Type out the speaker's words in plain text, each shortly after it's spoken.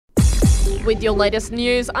With your latest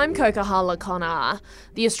news, I'm Kokahala Connor.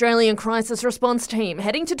 The Australian Crisis Response Team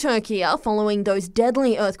heading to Turkey following those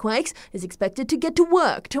deadly earthquakes is expected to get to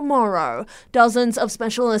work tomorrow. Dozens of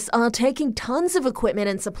specialists are taking tons of equipment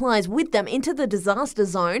and supplies with them into the disaster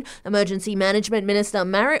zone. Emergency Management Minister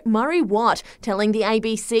Murray Watt telling the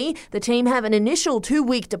ABC the team have an initial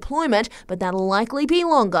 2-week deployment, but that'll likely be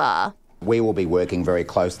longer. We will be working very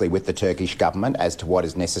closely with the Turkish government as to what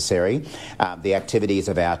is necessary. The activities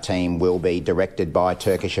of our team will be directed by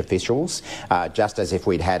Turkish officials, just as if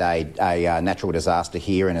we'd had a natural disaster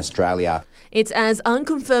here in Australia. It's as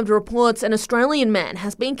unconfirmed reports an Australian man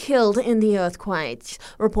has been killed in the earthquakes.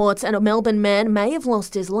 Reports a Melbourne man may have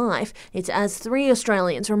lost his life. It's as 3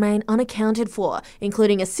 Australians remain unaccounted for,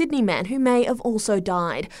 including a Sydney man who may have also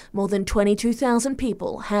died. More than 22,000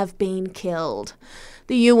 people have been killed.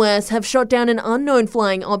 The US have shot down an unknown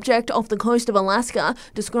flying object off the coast of Alaska,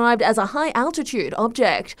 described as a high-altitude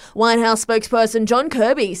object. White House spokesperson John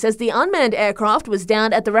Kirby says the unmanned aircraft was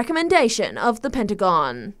down at the recommendation of the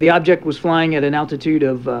Pentagon. The object was flying at an altitude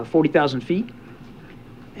of 40,000 feet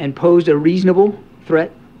and posed a reasonable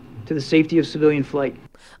threat to the safety of civilian flight.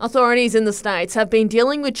 Authorities in the States have been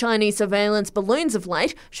dealing with Chinese surveillance balloons of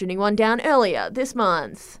late, shooting one down earlier this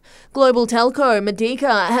month. Global telco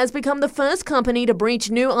Medica has become the first company to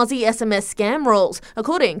breach new Aussie SMS scam rules,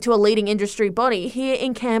 according to a leading industry body here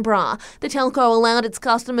in Canberra. The telco allowed its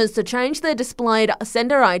customers to change their displayed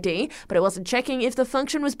sender ID, but it wasn't checking if the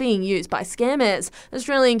function was being used by scammers.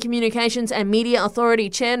 Australian Communications and Media Authority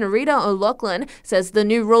Chair Nerida O'Loughlin says the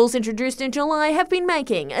new rules introduced in July have been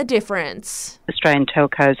making a difference. Australian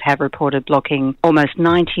telcos have reported blocking almost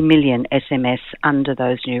 90 million SMS under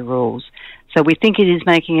those new rules. So we think it is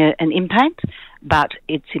making an impact, but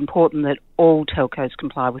it's important that all telcos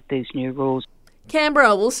comply with these new rules.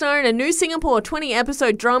 Canberra will star in a new Singapore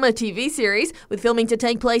 20-episode drama TV series, with filming to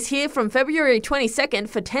take place here from February 22nd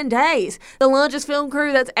for 10 days. The largest film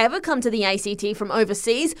crew that's ever come to the ACT from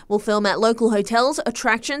overseas will film at local hotels,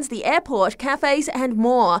 attractions, the airport, cafes and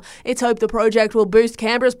more. It's hoped the project will boost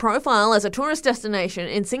Canberra's profile as a tourist destination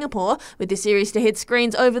in Singapore, with the series to hit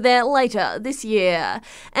screens over there later this year.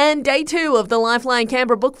 And day 2 of the Lifeline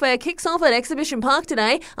Canberra Book Fair kicks off at Exhibition Park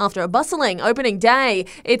today after a bustling opening day.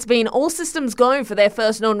 It's been all systems go for their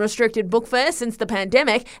first non-restricted book fair since the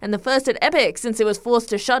pandemic, and the first at Epic since it was forced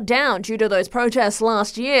to shut down due to those protests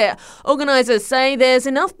last year. Organisers say there's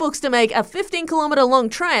enough books to make a 15-kilometre long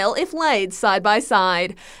trail if laid side by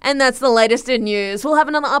side. And that's the latest in news. We'll have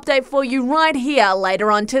another update for you right here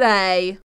later on today.